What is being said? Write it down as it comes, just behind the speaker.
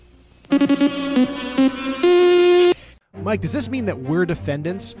Mike, does this mean that we're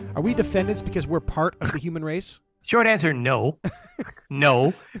defendants? Are we defendants because we're part of the human race? Short answer, no.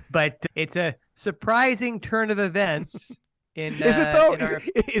 No, but it's a surprising turn of events. Is it though?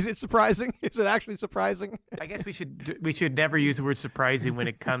 Is it surprising? Is it actually surprising? I guess we should never use the word surprising when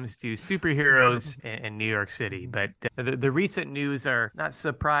it comes to superheroes in New York City. But the recent news are not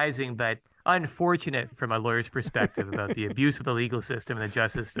surprising, but unfortunate from a lawyer's perspective about the abuse of the legal system and the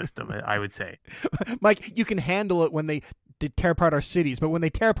justice system, I would say. Mike, you can handle it when they tear apart our cities, but when they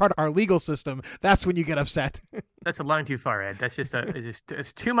tear apart our legal system, that's when you get upset. That's a line too far, Ed. That's just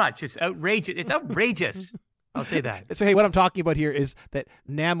it's too much. It's outrageous. It's outrageous. I'll say that. So, hey, what I'm talking about here is that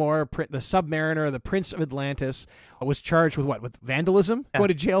Namor, the Submariner, the Prince of Atlantis, was charged with what? With vandalism? Yeah. Going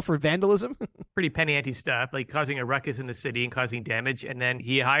to jail for vandalism? Pretty penny ante stuff, like causing a ruckus in the city and causing damage. And then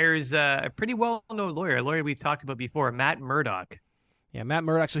he hires a pretty well-known lawyer, a lawyer we've talked about before, Matt Murdock. Yeah, Matt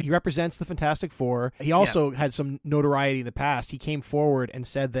Murdock. So he represents the Fantastic Four. He also had some notoriety in the past. He came forward and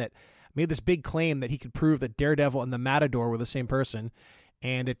said that, made this big claim that he could prove that Daredevil and the Matador were the same person.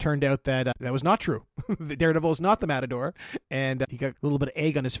 And it turned out that that was not true. The Daredevil is not the Matador, and he got a little bit of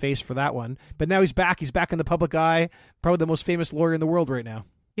egg on his face for that one. But now he's back. He's back in the public eye, probably the most famous lawyer in the world right now.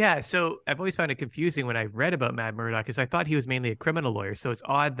 Yeah, so I've always found it confusing when I've read about Matt Murdock, because I thought he was mainly a criminal lawyer. So it's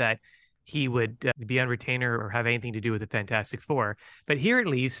odd that he would be on retainer or have anything to do with the Fantastic Four. But here, at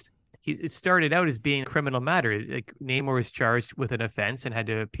least, it started out as being a criminal matter. Like, Namor was charged with an offense and had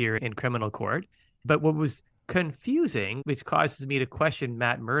to appear in criminal court. But what was confusing, which causes me to question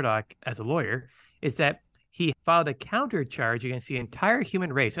Matt Murdock as a lawyer, is that he filed a counter charge against the entire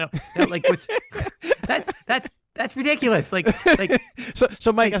human race. Now like, what's that's ridiculous. Like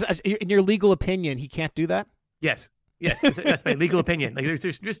so Mike, as in your legal opinion, he can't do that? Yes, that's my legal opinion. Like,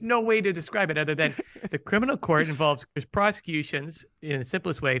 there's no way to describe it other than the criminal court involves prosecutions. In the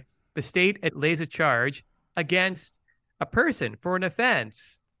simplest way, the state lays a charge against a person for an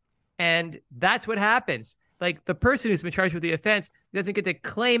offense, and that's what happens. Like, the person who's been charged with the offense doesn't get to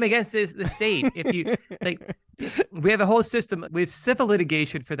claim against the state. If you we have a whole system. We have civil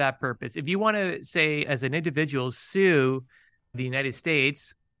litigation for that purpose. If you want to, say, as an individual, sue the United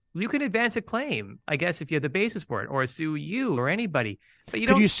States, you can advance a claim, I guess, if you have the basis for it, or sue you or anybody. But you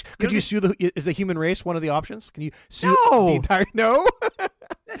don't. Could you sue is the human race one of the options? Can you sue the entire? No.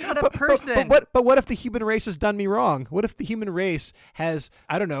 That's not a person. But what if the human race has done me wrong? What if the human race has,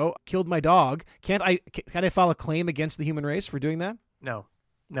 I don't know, killed my dog? Can I file a claim against the human race for doing that? No,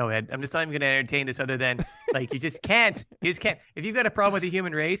 Ed. I'm just not even going to entertain this, other than, like, you just can't. You just can't. If you've got a problem with the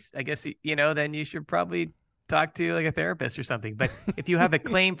human race, I guess, then you should probably talk to, like, a therapist or something. But if you have a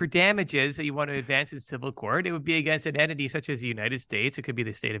claim for damages that you want to advance in civil court, it would be against an entity such as the United States. It could be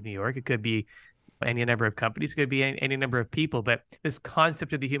the state of New York. It could be any number of companies. It could be any number of people. But this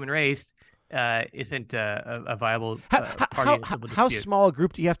concept of the human race isn't a viable party in a civil dispute. How small a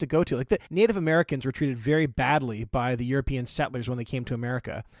group do you have to go to? Like, the Native Americans were treated very badly by the European settlers when they came to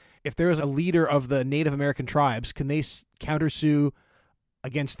America. If there is a leader of the Native American tribes, can they countersue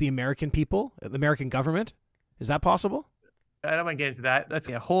against the American people, the American government? Is that possible? I don't want to get into that. That's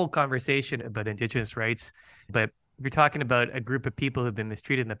a whole conversation about Indigenous rights. But if you're talking about a group of people who've been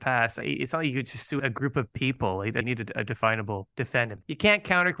mistreated in the past, it's not like you could just sue a group of people. Like, they need a definable defendant. You can't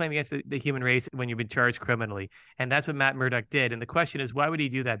counterclaim against the human race when you've been charged criminally. And that's what Matt Murdock did. And the question is, why would he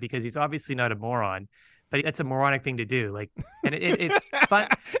do that? Because he's obviously not a moron. But that's a moronic thing to do. Like, and it's fun.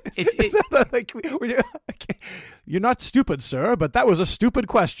 You're not stupid, sir, but that was a stupid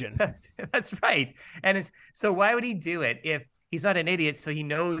question. That's right. And so why would he do it if he's not an idiot? So he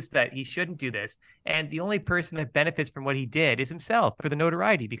knows that he shouldn't do this. And the only person that benefits from what he did is himself, for the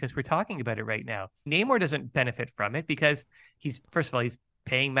notoriety, because we're talking about it right now. Namor doesn't benefit from it because he's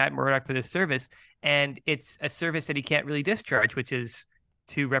paying Matt Murdock for this service, and it's a service that he can't really discharge, which is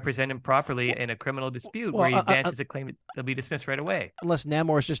to represent him properly in a criminal dispute where he advances a claim that'll be dismissed right away. Unless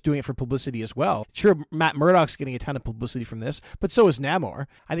Namor is just doing it for publicity as well. Sure, Matt Murdock's getting a ton of publicity from this, but so is Namor.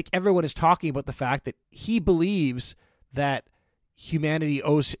 I think everyone is talking about the fact that he believes that humanity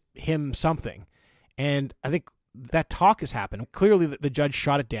owes him something. And I think that talk has happened. Clearly, the judge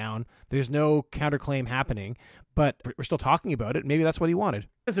shot it down. There's no counterclaim happening, but we're still talking about it. Maybe that's what he wanted.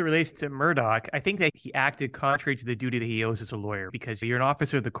 As it relates to Murdock, I think that he acted contrary to the duty that he owes as a lawyer, because you're an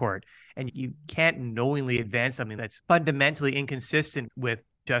officer of the court and you can't knowingly advance something that's fundamentally inconsistent with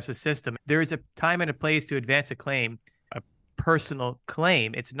justice system. There is a time and a place to advance a claim, a personal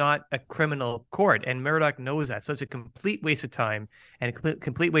claim. It's not a criminal court, and Murdock knows that. So it's a complete waste of time and a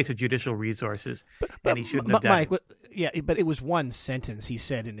complete waste of judicial resources, and he shouldn't have done Mike, but it was one sentence he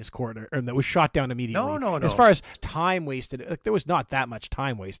said in his court, and that was shot down immediately. No. As far as time wasted, there was not that much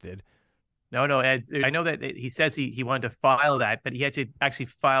time wasted. No. I know that he says he wanted to file that, but he had to actually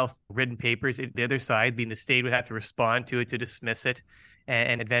file written papers. The other side, being the state, would have to respond to it to dismiss it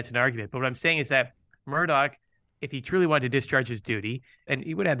and advance an argument. But what I'm saying is that Murdoch, if he truly wanted to discharge his duty, and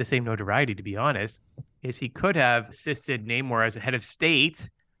he would have the same notoriety, to be honest, is he could have assisted Namor as a head of state,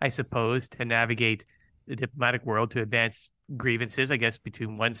 I suppose, to navigate the diplomatic world to advance grievances, I guess,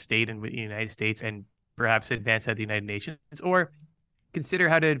 between one state and the United States, and perhaps advance at the United Nations, or consider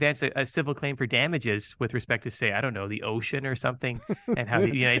how to advance a civil claim for damages with respect to, say, I don't know, the ocean or something, and how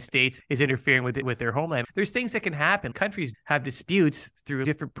the United States is interfering with their homeland. There's things that can happen. Countries have disputes through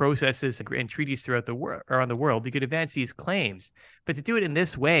different processes and treaties throughout the world, around the world. You could advance these claims, but to do it in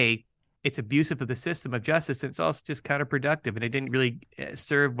this way, it's abusive of the system of justice, and it's also just counterproductive, and it didn't really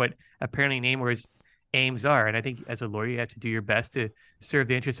serve what apparently Namor's aims are. And I think as a lawyer, you have to do your best to serve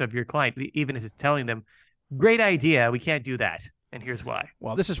the interests of your client, even as it's telling them, great idea, we can't do that. And here's why.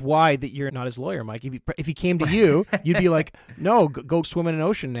 Well, this is why that you're not his lawyer, Mike. If he came to you, you'd be like, no, go swim in an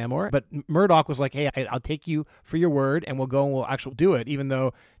ocean, Namor. But Murdoch was like, hey, I'll take you for your word, and we'll go and we'll actually do it, even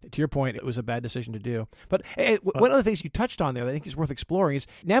though, to your point, it was a bad decision to do. But hey, one of the things you touched on there that I think is worth exploring is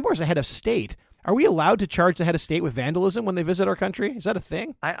Namor's a head of state. Are we allowed to charge the head of state with vandalism when they visit our country? Is that a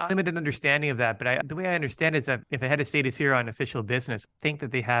thing? I have limited understanding of that, but the way I understand it is that if a head of state is here on official business, I think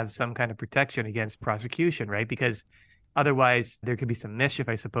that they have some kind of protection against prosecution, right? Because otherwise, there could be some mischief,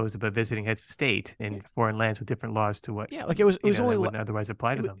 I suppose, about visiting heads of state in foreign lands with different laws to what. Yeah, like it was only wouldn't otherwise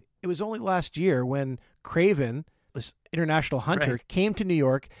apply to them. It was only last year when Craven, this international hunter, came to New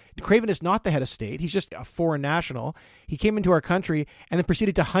York. Craven is not the head of state; he's just a foreign national. He came into our country and then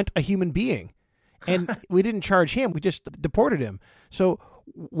proceeded to hunt a human being, and we didn't charge him; we just deported him. So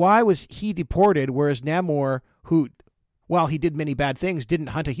why was he deported, whereas Namor, who, while he did many bad things, didn't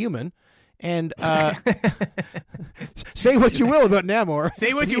hunt a human? And say what you will about Namor.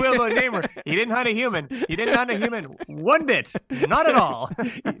 Say what you will about Namor. He didn't hunt a human. He didn't hunt a human one bit. Not at all.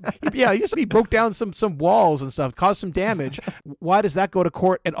 Yeah, he broke down some walls and stuff, caused some damage. Why does that go to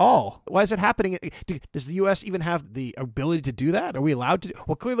court at all? Why is it happening? Does the U.S. even have the ability to do that? Are we allowed to?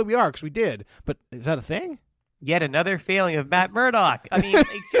 Well, clearly we are, because we did. But is that a thing? Yet another failing of Matt Murdock. I mean,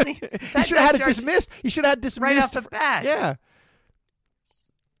 you should have had it dismissed. You should have had dismissed right off the bat. Yeah.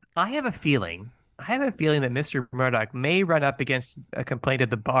 I have a feeling that Mr. Murdoch may run up against a complaint at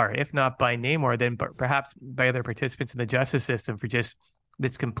the bar, if not by Namor, then perhaps by other participants in the justice system for just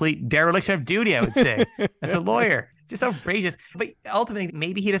this complete dereliction of duty, I would say, as a lawyer. Just outrageous. But ultimately,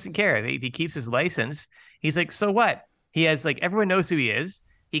 maybe he doesn't care. He keeps his license. He's like, so what? He has, like, everyone knows who he is.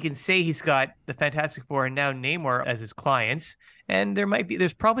 He can say he's got the Fantastic Four and now Namor as his clients. And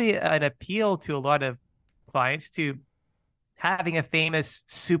there's probably an appeal to a lot of clients to having a famous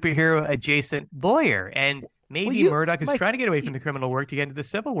superhero adjacent lawyer. And maybe Murdoch is trying to get away from the criminal work to get into the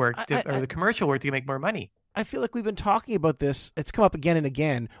civil work or the commercial work to make more money. I feel like we've been talking about this. It's come up again and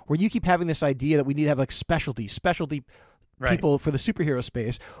again, where you keep having this idea that we need to have like specialty people for the superhero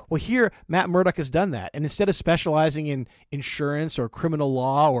space. Well, here, Matt Murdoch has done that. And instead of specializing in insurance or criminal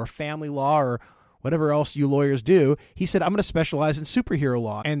law or family law or whatever else you lawyers do, he said, I'm going to specialize in superhero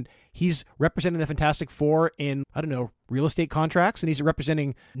law. And he's representing the Fantastic Four in, I don't know, real estate contracts, and he's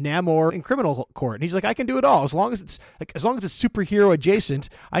representing Namor in criminal court. And he's like, I can do it all as long as it's superhero adjacent.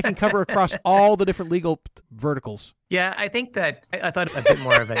 I can cover across all the different legal verticals. Yeah, I think that I thought a bit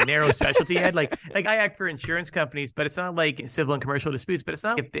more of a narrow specialty. I had like I act for insurance companies, but it's not like civil and commercial disputes. But it's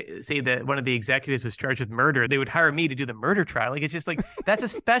not if they say that one of the executives was charged with murder, they would hire me to do the murder trial. Like, it's just like, that's a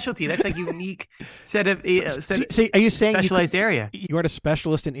specialty. That's a unique set of so are you saying specialized area? You are a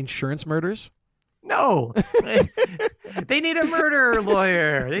specialist in insurance murders? No, they need a murder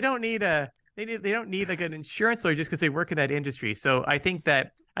lawyer. They don't need like an insurance lawyer just because they work in that industry. So I think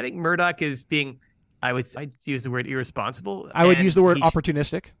Murdoch is being, I'd use the word irresponsible. I would use the word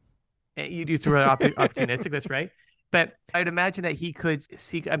opportunistic. You'd use the word opportunistic. That's right. But I'd imagine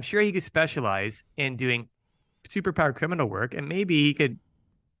that I'm sure he could specialize in doing superpowered criminal work, and maybe he could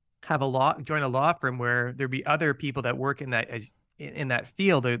have join a law firm where there'd be other people that work in that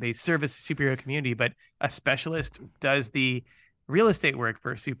field. They service the superhero community, but a specialist does the real estate work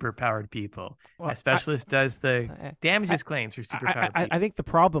for superpowered people. Well, a specialist does the damages claims for superpowered people. I think the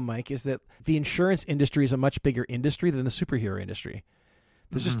problem, Mike, is that the insurance industry is a much bigger industry than the superhero industry.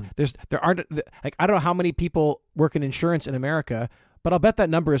 There aren't, like, I don't know how many people work in insurance in America, but I'll bet that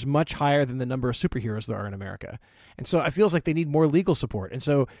number is much higher than the number of superheroes there are in America. And so it feels like they need more legal support. And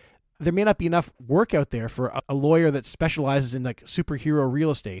so there may not be enough work out there for a lawyer that specializes in like superhero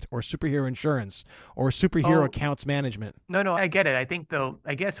real estate or superhero insurance or superhero accounts management. No, I get it. I think, though,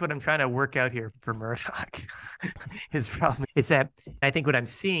 I guess what I'm trying to work out here for Murdoch, his problem is that I think what I'm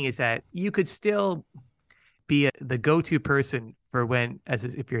seeing is that you could still be the go-to person for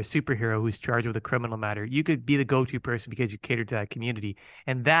if you're a superhero who's charged with a criminal matter, you could be the go-to person because you cater to that community.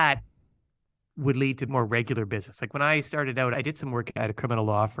 And that would lead to more regular business. Like when I started out, I did some work at a criminal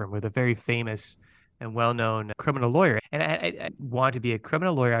law firm with a very famous and well-known criminal lawyer. And I wanted to be a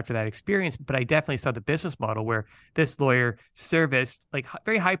criminal lawyer after that experience, but I definitely saw the business model where this lawyer serviced like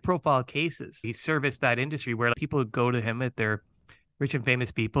very high-profile cases. He serviced that industry where people would go to him if they're rich and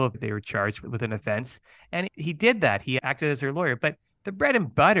famous people, if they were charged with an offense. And he did that. He acted as their lawyer. But the bread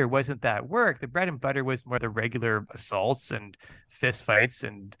and butter wasn't that work. The bread and butter was more the regular assaults and fistfights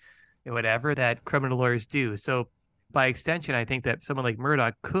and whatever that criminal lawyers do. So by extension, I think that someone like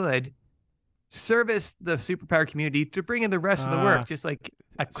Murdoch could service the superpower community to bring in the rest of the work, just like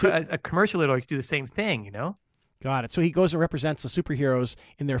a commercial lawyer could do the same thing, you know? Got it. So he goes and represents the superheroes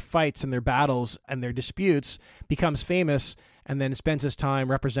in their fights and their battles and their disputes, becomes famous, and then spends his time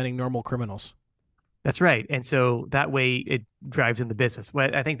representing normal criminals. That's right. And so that way it drives in the business.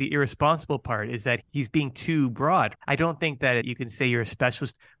 What I think the irresponsible part is that he's being too broad. I don't think that you can say you're a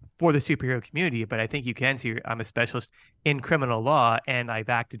specialist for the superhero community, but I think you can say I'm a specialist in criminal law and I've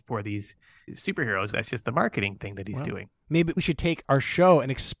acted for these superheroes. That's just the marketing thing that he's doing. Maybe we should take our show and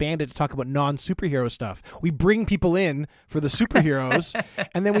expand it to talk about non-superhero stuff. We bring people in for the superheroes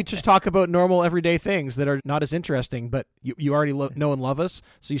and then we just talk about normal everyday things that are not as interesting, but you already know and love us,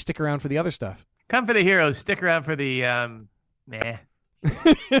 so you stick around for the other stuff. Come for the heroes, stick around for the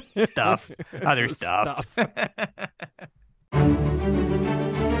stuff, other stuff.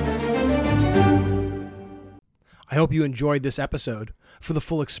 I hope you enjoyed this episode. For the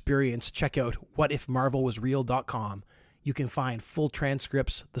full experience, check out whatifmarvelwasreal.com. You can find full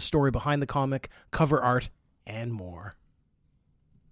transcripts, the story behind the comic, cover art, and more.